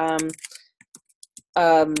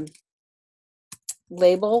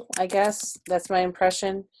label, I guess. That's my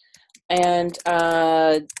impression. And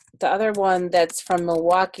the other one that's from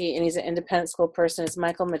Milwaukee, and he's an independent school person, is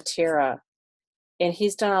Michael Matera. And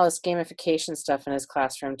he's done all this gamification stuff in his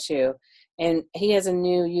classroom too. And he has a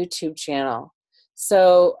new YouTube channel.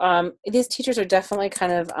 So these teachers are definitely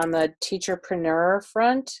kind of on the teacherpreneur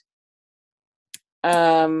front.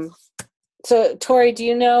 So Tori, do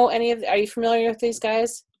you know are you familiar with these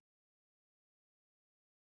guys?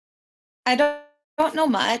 I don't know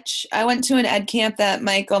much. I went to an ed camp that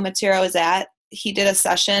Michael Matera was at. He did a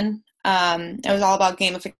session. It was all about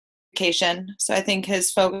gamification. So I think his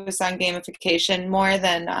focus on gamification more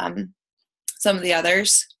than some of the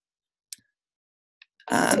others.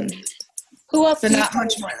 Who else? But not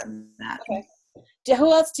much more than that. Okay.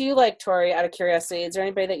 Who else do you like, Tori, out of curiosity? Is there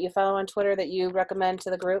anybody that you follow on Twitter that you recommend to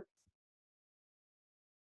the group?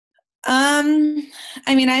 I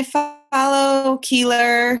mean, I follow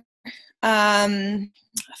Keeler. His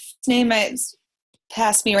name might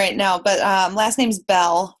pass me right now, but last name's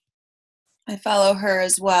Bell. I follow her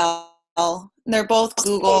as well. They're both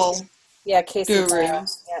Google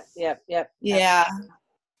gurus. Yep. Yeah.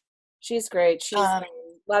 She's great. She's a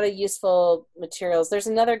lot of useful materials. There's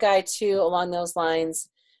another guy too along those lines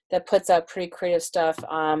that puts out pretty creative stuff.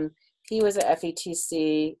 He was at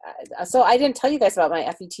FETC. So I didn't tell you guys about my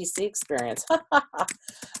FETC experience.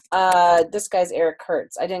 This guy's Eric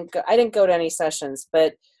Kurtz. I didn't go to any sessions,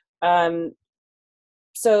 but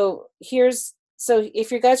so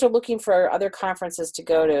if you guys are looking for other conferences to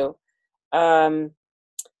go to,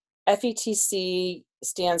 FETC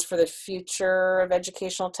stands for the Future of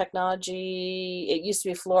Educational Technology. It used to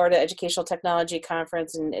be Florida Educational Technology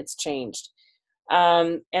Conference, and it's changed.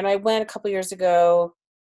 And I went a couple years ago.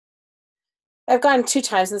 I've gone 2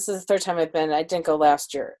 times. This is the 3rd time I've been. I didn't go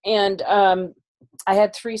last year. And I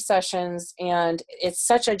had 3 sessions, and it's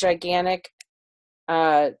such a gigantic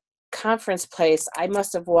conference place. I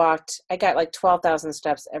must have walked, I got like 12,000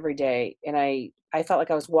 steps every day, and I felt like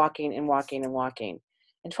I was walking and walking and walking.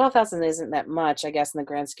 And 12,000 isn't that much, I guess, in the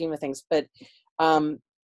grand scheme of things, but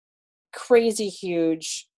crazy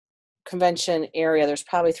huge convention area. There's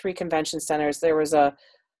probably 3 convention centers. There was the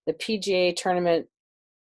PGA tournament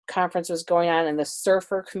conference was going on, and the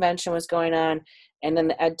surfer convention was going on, and then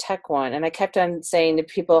the ed tech one. And I kept on saying to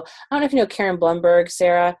people, I don't know if you know Karen Blumberg,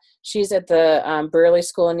 Sarah. She's at the Burley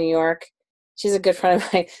School in New York. She's a good friend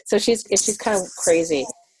of mine. So she's kind of crazy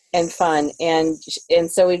and fun. And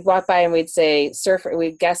so we'd walk by and we'd say surfer.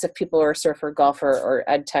 We'd guess if people were a surfer, golfer, or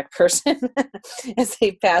ed tech person as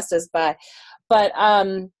they passed us by. But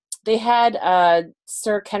they had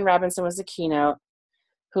Sir Ken Robinson was the keynote,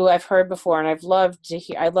 who I've heard before, and I'd love to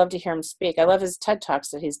hear him speak. I love his TED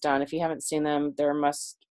Talks that he's done. If you haven't seen them, they're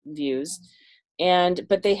must views.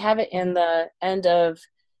 But they have it in the end of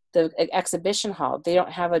the exhibition hall. They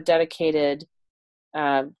don't have a dedicated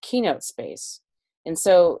keynote space. And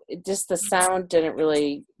so just the sound didn't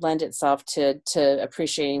really lend itself to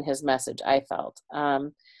appreciating his message, I felt.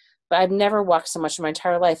 But I've never walked so much in my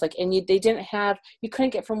entire life. You couldn't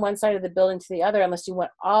get from one side of the building to the other unless you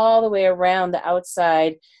went all the way around the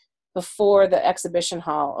outside before the exhibition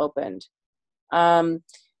hall opened. And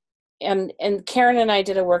Karen and I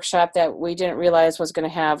did a workshop that we didn't realize was going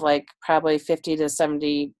to have like probably 50 to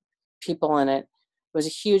 70 people in it. It was a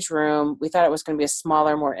huge room. We thought it was going to be a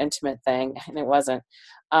smaller, more intimate thing, and it wasn't.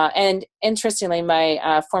 And interestingly,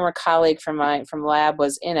 my former colleague from lab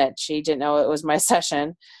was in it. She didn't know it was my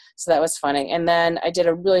session. So that was funny. And then I did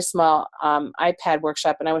a really small iPad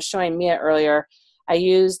workshop, and I was showing Mia earlier. I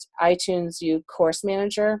used iTunes U Course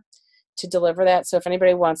Manager to deliver that. So if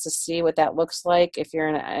anybody wants to see what that looks like, if you're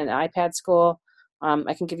in an iPad school,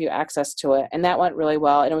 I can give you access to it. And that went really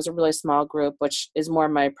well. And it was a really small group, which is more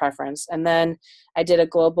my preference. And then I did a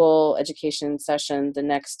global education session the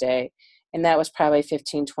next day, and that was probably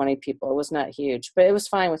 15, 20 people. It was not huge, but it was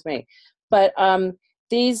fine with me. But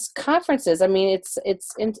these conferences, I mean,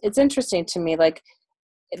 it's interesting to me. Like,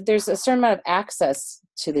 there's a certain amount of access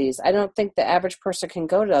to these. I don't think the average person can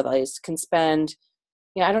go to these, can spend,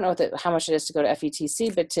 I don't know how much it is to go to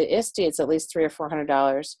FETC, but to ISTE, it's at least $300 or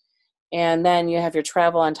 $400. And then you have your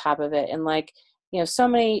travel on top of it. And so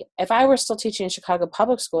many, if I were still teaching in Chicago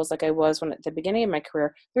public schools like I was at the beginning of my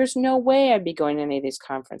career, there's no way I'd be going to any of these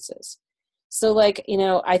conferences. So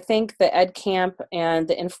I think the Ed Camp and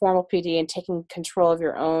the informal PD and taking control of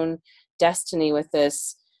your own destiny with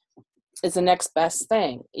this is the next best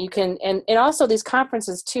thing. You can, and also these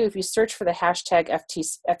conferences too, if you search for the hashtag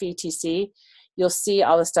FETC, you'll see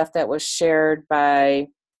all the stuff that was shared by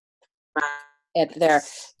there.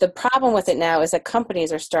 The problem with it now is that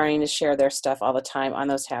companies are starting to share their stuff all the time on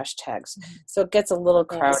those hashtags. So it gets a little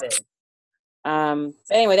crowded. But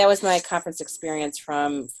anyway, that was my conference experience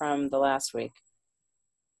from the last week.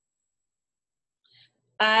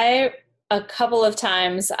 A couple of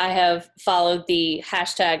times I have followed the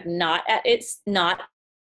hashtag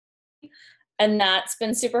and that's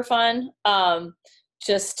been super fun.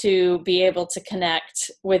 Just to be able to connect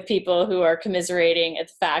with people who are commiserating at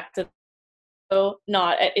the fact that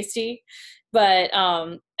not at ISTE, but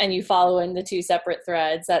and you follow in the 2 separate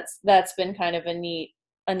threads. That's been kind of a neat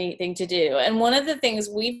thing to do. And one of the things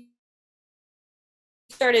we've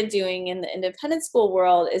started doing in the independent school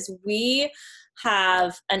world is we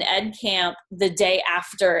have an ed camp the day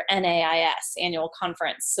after NAIS annual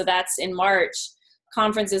conference. So that's in March.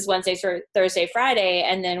 Conference is Wednesday, Thursday, Friday,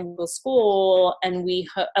 and then we'll school and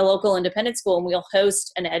a local independent school, and we'll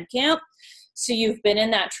host an ed camp. So you've been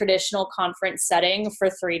in that traditional conference setting for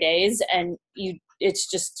 3 days, and it's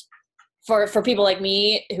just for people like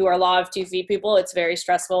me who are law of 2 feet people, it's very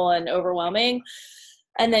stressful and overwhelming.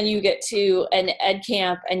 And then you get to an ed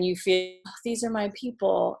camp and you feel, these are my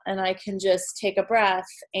people, and I can just take a breath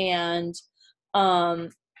and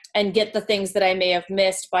get the things that I may have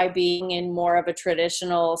missed by being in more of a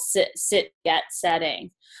traditional sit-get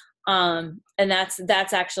setting. And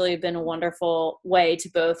that's actually been a wonderful way to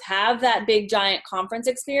both have that big giant conference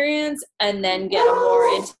experience and then get a more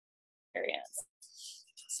intimate experience.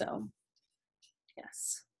 So,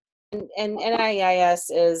 yes. And NIEIS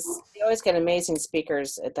you always get amazing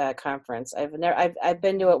speakers at that conference. I've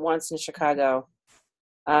been to it once in Chicago.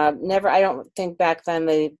 I don't think back then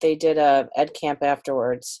they did a ed camp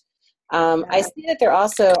afterwards. I see that they're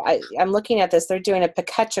also, I'm looking at this, they're doing a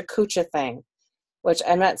Pakecha Kucha thing, which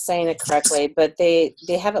I'm not saying it correctly, but they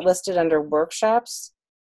have it listed under workshops.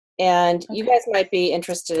 And you guys might be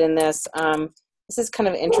interested in this. This is kind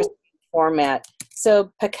of an interesting format.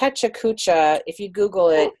 So Pakecha Kucha, if you Google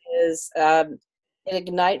it, is an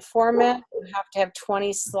Ignite format. You have to have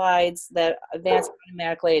 20 slides that advance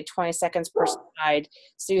automatically at 20 seconds per slide.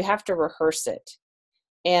 So you have to rehearse it.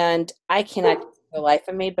 And I cannot for the life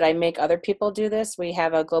of me, but I make other people do this. We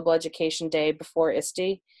have a global education day before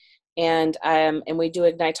ISTE, and we do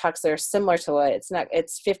Ignite talks that are similar to it.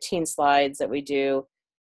 It's 15 slides that we do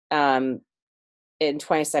in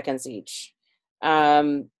 20 seconds each.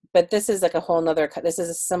 But this is like this is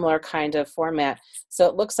a similar kind of format. So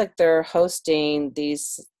it looks like they're hosting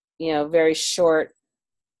these, very short,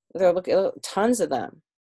 tons of them.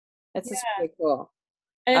 That's just pretty cool.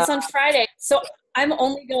 And it's on Friday. So I'm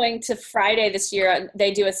only going to Friday this year.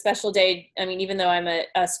 They do a special day. I mean, even though I'm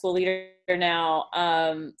a school leader now,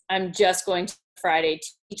 I'm just going to Friday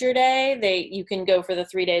teacher day. You can go for the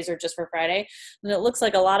 3 days or just for Friday. And it looks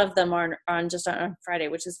like a lot of them are on Friday,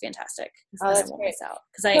 which is fantastic. Oh, that's great.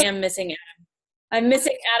 Because I am missing Adam. I'm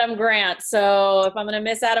missing Adam Grant. So if I'm going to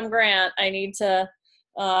miss Adam Grant, I need to,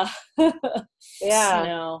 get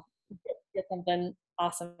something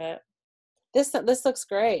awesome. This looks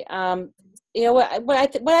great. What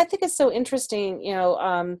I think is so interesting,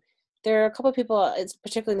 there are a couple of people, it's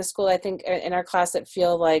particularly in the school, I think in our class, that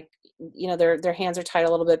feel like, their hands are tied a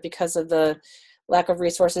little bit because of the lack of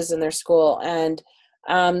resources in their school. And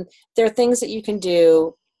there are things that you can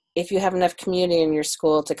do if you have enough community in your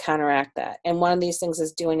school to counteract that. And one of these things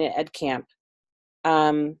is doing an ed camp.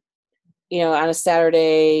 On a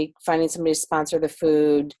Saturday, finding somebody to sponsor the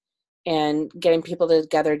food and getting people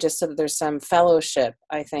together just so that there's some fellowship,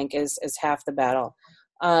 I think is half the battle.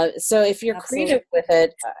 So if you're creative with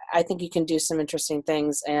it, I think you can do some interesting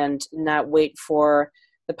things and not wait for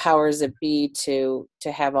the powers that be to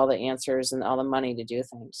have all the answers and all the money to do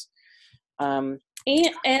things. And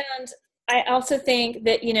I also think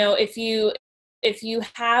that, if you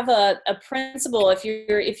have a principal,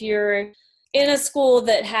 if you're in a school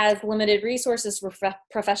that has limited resources for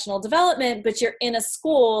professional development, but you're in a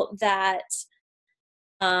school that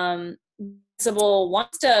principal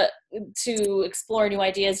wants to explore new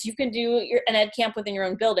ideas, you can do an ed camp within your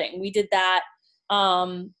own building. We did that.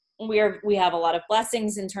 We have a lot of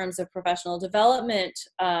blessings in terms of professional development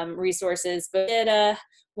resources, but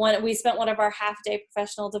we spent one of our half-day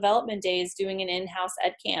professional development days doing an in-house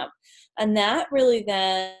ed camp, and that really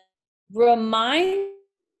then reminds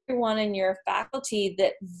everyone in your faculty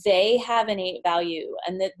that they have innate value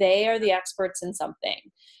and that they are the experts in something.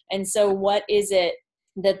 And so what is it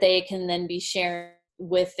that they can then be sharing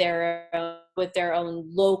with their own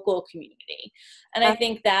local community? And I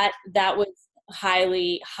think that was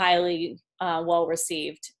highly well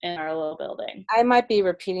received in our little building. I might be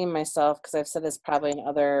repeating myself because I've said this probably in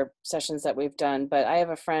other sessions that we've done, but I have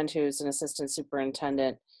a friend who's an assistant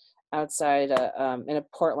superintendent outside in a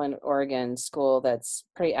Portland, Oregon school that's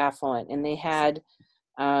pretty affluent, and they had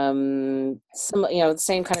same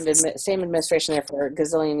kind of same administration there for a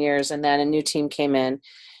gazillion years, and then a new team came in,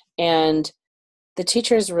 and the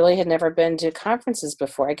teachers really had never been to conferences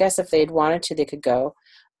before. I guess if they'd wanted to, they could go.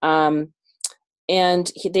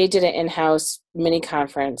 And they did an in-house mini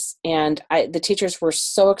conference, and the teachers were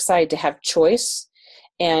so excited to have choice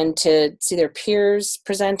and to see their peers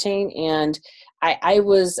presenting, and I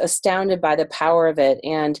was astounded by the power of it.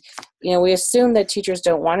 And, we assume that teachers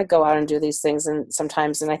don't want to go out and do these things, and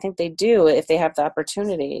sometimes, and I think they do if they have the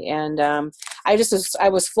opportunity. And I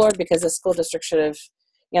was floored because the school district should have,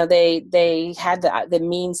 they had the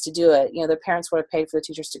means to do it. Their parents would have paid for the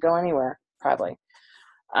teachers to go anywhere, probably.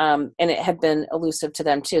 And it had been elusive to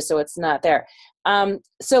them too, so it's not there.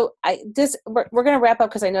 So we're going to wrap up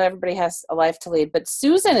because I know everybody has a life to lead, but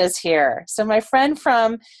Susan is here. So my friend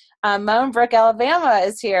from Mountain Brook, Alabama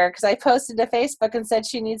is here because I posted to Facebook and said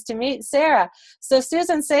she needs to meet Sarah. So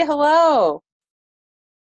Susan, say hello.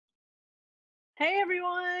 Hey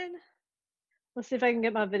everyone. Let's see if I can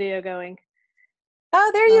get my video going.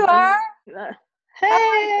 Oh, there you are.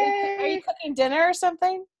 Hey. Are you cooking dinner or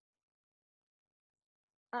something?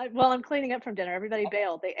 Well, I'm cleaning up from dinner. Everybody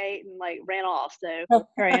bailed. They ate and ran off. So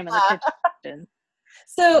here I am in the kitchen.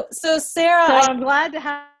 So Sarah, I'm glad to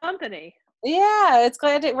have company. Yeah,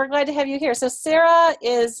 we're glad to have you here. So Sarah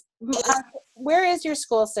is, where is your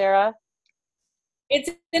school, Sarah? It's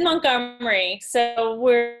in Montgomery. So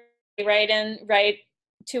we're right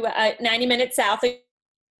to 90 minutes south of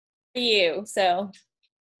you. So.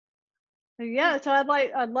 Yeah, so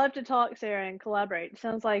I'd love to talk, Sarah, and collaborate. It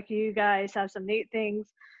sounds like you guys have some neat things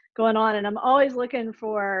going on, and I'm always looking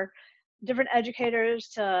for different educators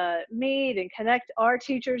to meet and connect our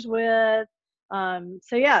teachers with.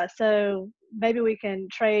 So maybe we can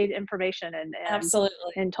trade information and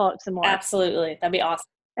absolutely and talk some more. Absolutely, that'd be awesome.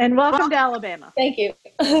 And welcome to Alabama. Thank you.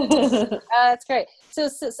 That's great. So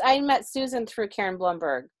I met Susan through Karen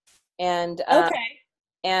Blumberg, and okay.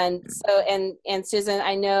 And so, and Susan,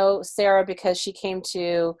 I know Sarah because she came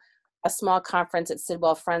to a small conference at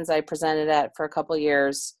Sidwell Friends I presented at for a couple of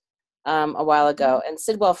years. a while ago. And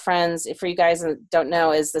Sidwell Friends, for you guys that don't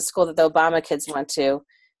know, is the school that the Obama kids went to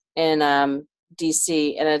in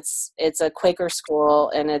DC, and it's a Quaker school,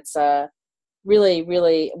 and it's really,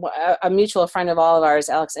 really a mutual friend of all of ours.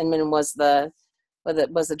 Alex Inman was the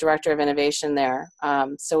director of innovation there.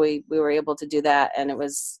 So we were able to do that, and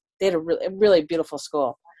they had a really beautiful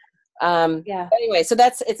school. Anyway, so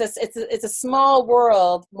it's a small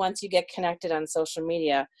world once you get connected on social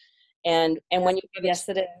media, and when you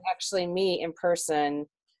actually meet in person,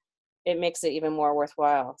 it makes it even more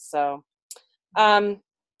worthwhile. So,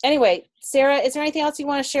 anyway, Sarah, is there anything else you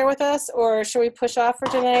want to share with us, or should we push off for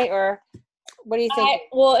tonight, or what do you think?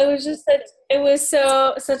 Well, it was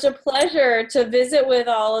such a pleasure to visit with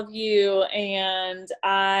all of you, and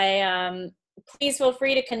please feel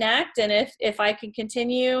free to connect, and if I can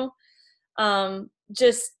continue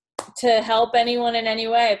just to help anyone in any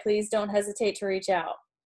way, please don't hesitate to reach out.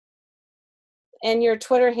 And your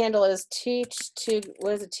Twitter handle is Teach to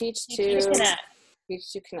Connect. Teach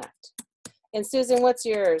to Connect. And Susan, what's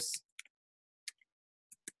yours?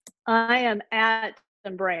 I am at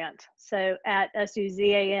Brandt, so at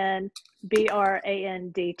SUZANBRANDT.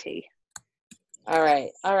 All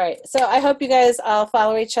right. So I hope you guys all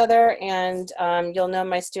follow each other, and you'll know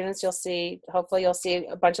my students. Hopefully you'll see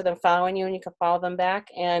a bunch of them following you, and you can follow them back.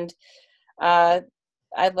 And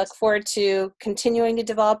I look forward to continuing to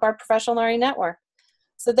develop our professional learning network.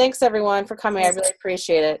 So thanks everyone for coming. I really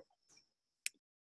appreciate it.